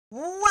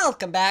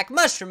Welcome back,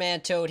 Mushroom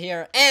Man Toad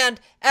here, and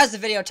as the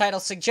video title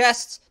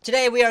suggests,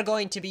 today we are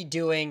going to be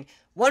doing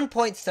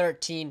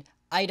 1.13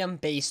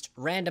 item-based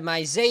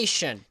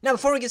randomization. Now,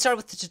 before we get started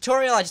with the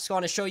tutorial, I just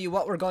want to show you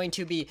what we're going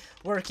to be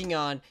working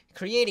on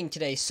creating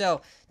today.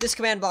 So, this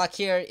command block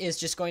here is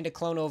just going to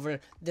clone over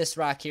this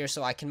rock here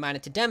so I can mine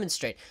it to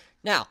demonstrate.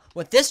 Now,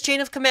 what this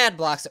chain of command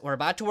blocks that we're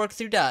about to work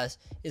through does,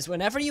 is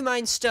whenever you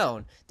mine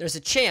stone, there's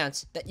a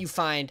chance that you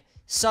find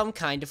some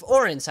kind of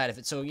ore inside of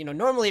it. So,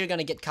 normally you're going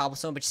to get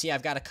cobblestone, but you see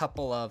I've got a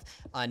couple of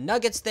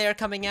nuggets there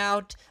coming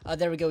out.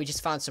 There we go, we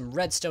just found some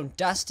redstone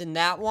dust in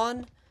that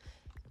one.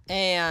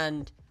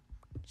 And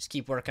just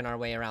keep working our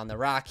way around the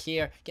rock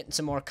here, getting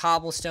some more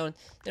cobblestone.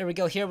 There we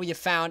go, here we have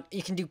found,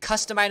 you can do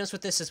custom items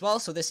with this as well.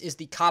 So this is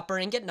the copper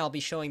ingot, and I'll be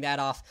showing that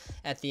off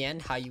at the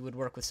end, how you would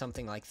work with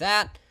something like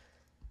that.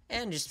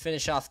 And just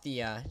finish off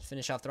the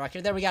rock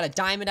here. There we got a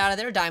diamond out of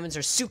there. Diamonds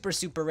are super,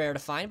 super rare to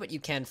find, but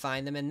you can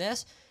find them in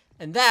this.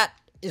 And that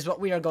is what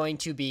we are going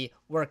to be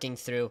working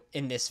through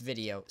in this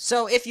video.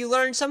 So if you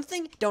learned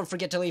something, don't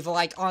forget to leave a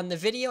like on the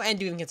video, and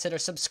do even consider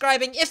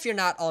subscribing if you're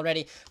not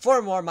already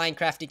for more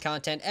Minecrafty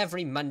content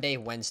every Monday,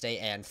 Wednesday,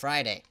 and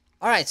Friday.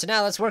 Alright, so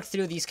now let's work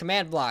through these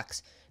command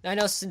blocks. Now I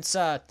know since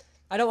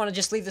I don't want to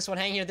just leave this one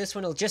hanging here, this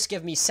one will just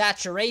give me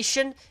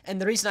saturation, and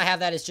the reason I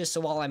have that is just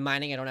so while I'm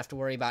mining I don't have to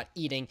worry about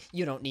eating.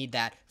 You don't need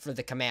that for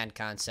the command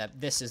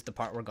concept. This is the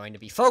part we're going to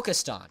be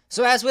focused on.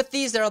 So as with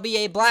these, there will be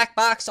a black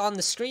box on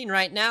the screen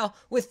right now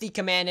with the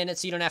command in it,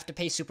 so you don't have to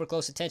pay super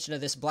close attention to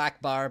this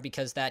black bar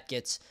because that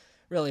gets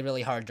really,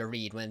 really hard to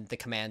read when the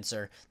commands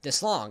are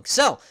this long.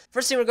 So,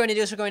 first thing we're going to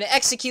do is we're going to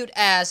execute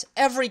as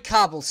every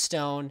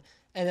cobblestone,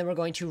 and then we're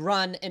going to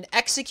run an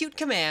execute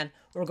command.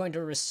 We're going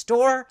to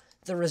restore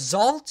the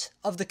result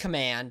of the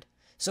command.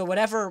 So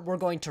whatever we're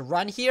going to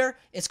run here,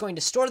 it's going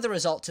to store the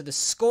result to the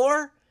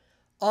score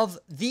of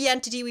the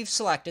entity we've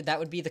selected. That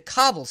would be the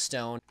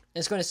cobblestone. And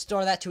it's going to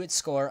store that to its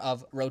score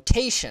of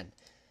rotation.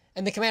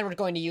 And the command we're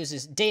going to use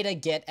is data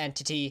get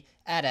entity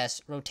at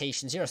s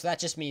rotation 0. So that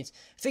just means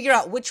figure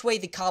out which way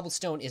the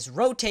cobblestone is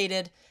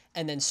rotated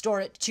and then store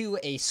it to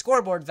a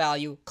scoreboard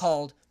value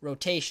called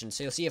rotation.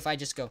 So you'll see if I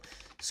just go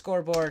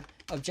scoreboard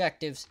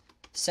objectives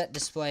set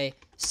display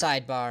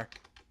sidebar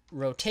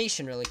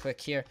rotation really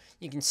quick here,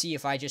 you can see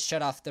if I just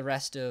shut off the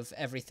rest of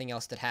everything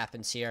else that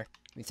happens here.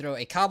 We throw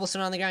a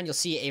cobblestone on the ground, you'll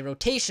see a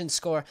rotation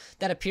score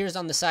that appears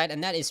on the side,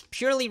 and that is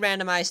purely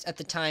randomized at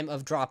the time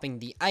of dropping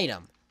the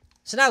item.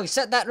 So now we've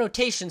set that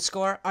rotation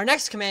score. Our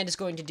next command is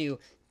going to do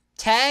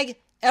tag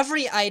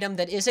every item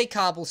that is a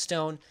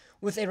cobblestone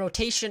with a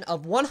rotation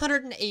of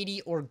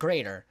 180 or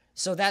greater.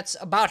 So that's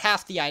about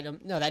half the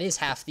item. No, that is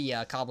half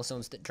the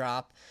cobblestones that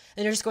drop.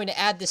 And you're just going to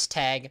add this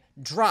tag,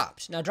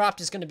 dropped. Now, dropped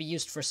is going to be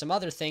used for some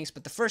other things,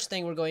 but the first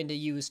thing we're going to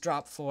use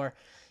drop for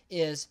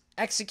is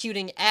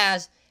executing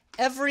as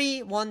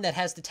every one that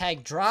has the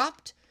tag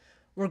dropped.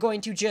 We're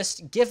going to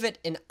just give it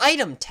an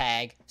item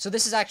tag. So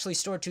this is actually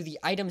stored to the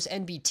items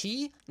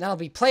NBT. That'll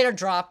be player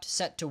dropped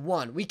set to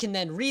 1. We can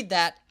then read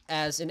that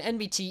as an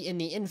NBT in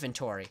the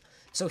inventory.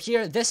 So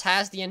here, this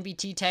has the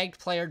NBT tagged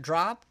player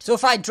dropped. So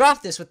if I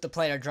drop this with the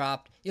player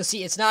dropped, you'll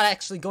see it's not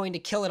actually going to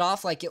kill it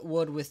off like it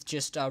would with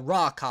just a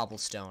raw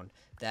cobblestone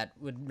that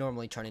would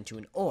normally turn into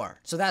an ore.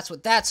 So that's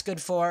what that's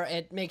good for.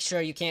 It makes sure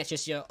you can't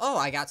just, oh,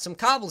 I got some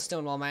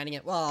cobblestone while mining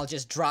it. Well, I'll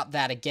just drop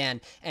that again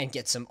and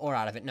get some ore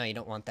out of it. No, you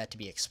don't want that to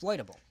be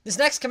exploitable. This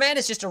next command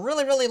is just a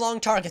really, really long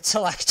target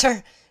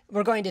selector.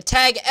 We're going to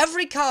tag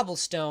every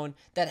cobblestone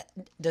that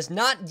does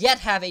not yet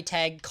have a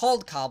tag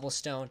called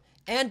cobblestone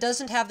and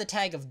doesn't have the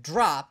tag of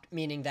dropped,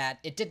 meaning that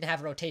it didn't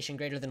have a rotation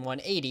greater than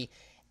 180,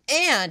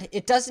 and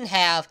it doesn't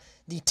have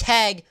the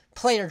tag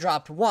player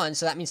dropped 1,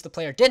 so that means the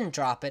player didn't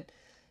drop it.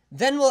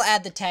 Then we'll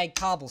add the tag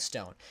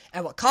cobblestone.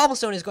 And what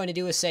cobblestone is going to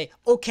do is say,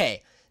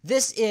 okay,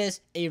 this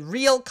is a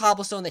real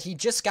cobblestone that he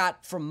just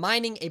got from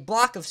mining a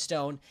block of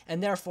stone,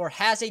 and therefore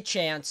has a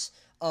chance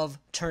of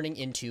turning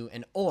into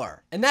an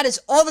ore. And that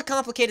is all the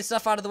complicated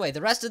stuff out of the way. The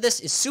rest of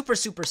this is super,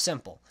 super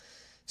simple.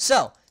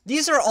 So,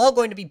 these are all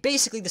going to be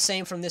basically the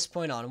same from this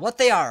point on. What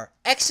they are,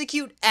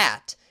 execute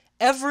at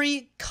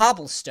every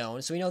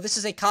cobblestone. So we know this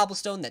is a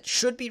cobblestone that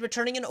should be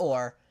returning an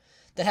ore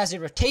that has a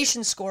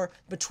rotation score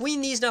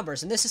between these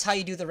numbers, and this is how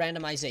you do the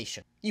randomization.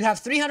 You have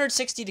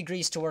 360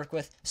 degrees to work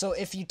with, so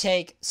if you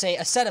take, say,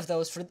 a set of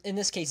those, for in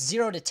this case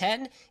 0 to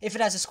 10, if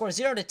it has a score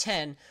 0 to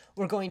 10,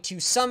 we're going to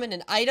summon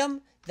an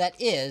item that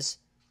is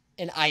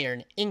an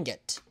iron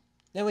ingot.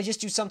 Then we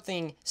just do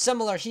something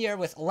similar here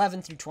with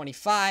 11 through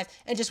 25,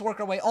 and just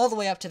work our way all the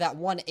way up to that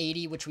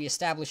 180, which we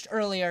established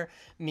earlier,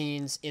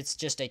 means it's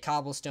just a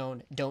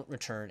cobblestone, don't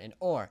return an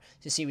ore.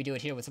 So you see we do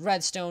it here with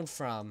redstone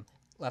from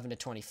 11 to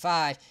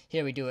 25.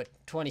 Here we do it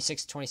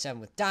 26 to 27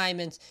 with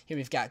diamonds. Here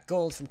we've got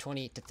gold from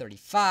 28 to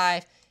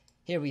 35.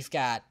 Here we've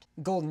got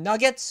gold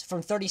nuggets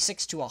from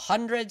 36 to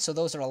 100, so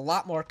those are a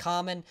lot more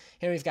common.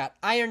 Here we've got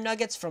iron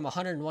nuggets from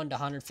 101 to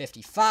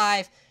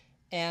 155.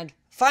 And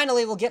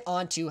finally, we'll get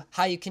on to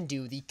how you can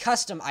do the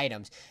custom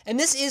items. And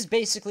this is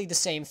basically the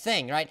same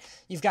thing, right?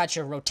 You've got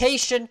your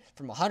rotation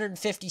from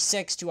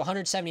 156 to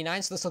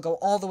 179, so this will go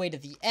all the way to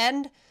the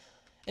end.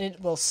 and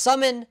it will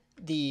summon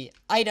the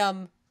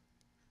item,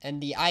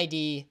 and the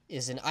ID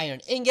is an iron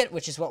ingot,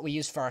 which is what we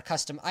use for our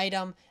custom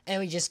item, and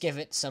we just give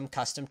it some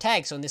custom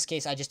tags. So in this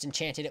case, I just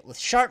enchanted it with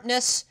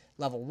sharpness,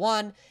 level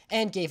 1,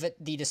 and gave it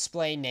the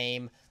display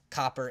name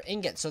copper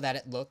ingot so that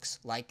it looks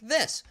like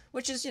this,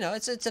 which is,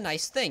 it's a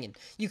nice thing. And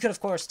you could, of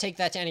course, take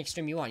that to any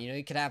extreme you want.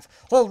 You could have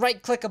whole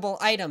right-clickable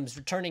items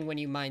returning when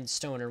you mine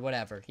stone or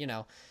whatever,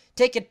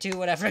 Take it to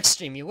whatever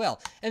extreme you will.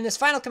 And this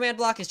final command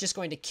block is just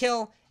going to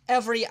kill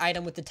every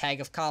item with the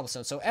tag of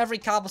cobblestone. So every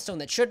cobblestone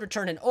that should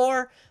return an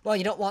ore, well,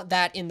 you don't want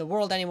that in the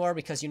world anymore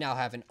because you now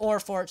have an ore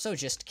for it, so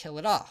just kill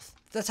it off.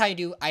 That's how you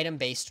do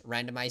item-based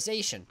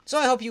randomization. So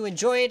I hope you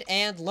enjoyed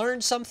and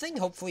learned something,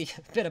 hopefully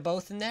a bit of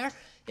both in there.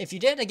 If you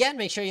did, again,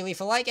 make sure you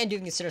leave a like and do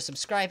consider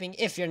subscribing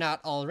if you're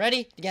not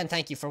already. Again,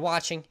 thank you for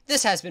watching.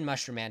 This has been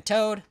Mushroom Man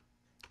Toad,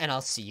 and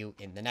I'll see you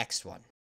in the next one.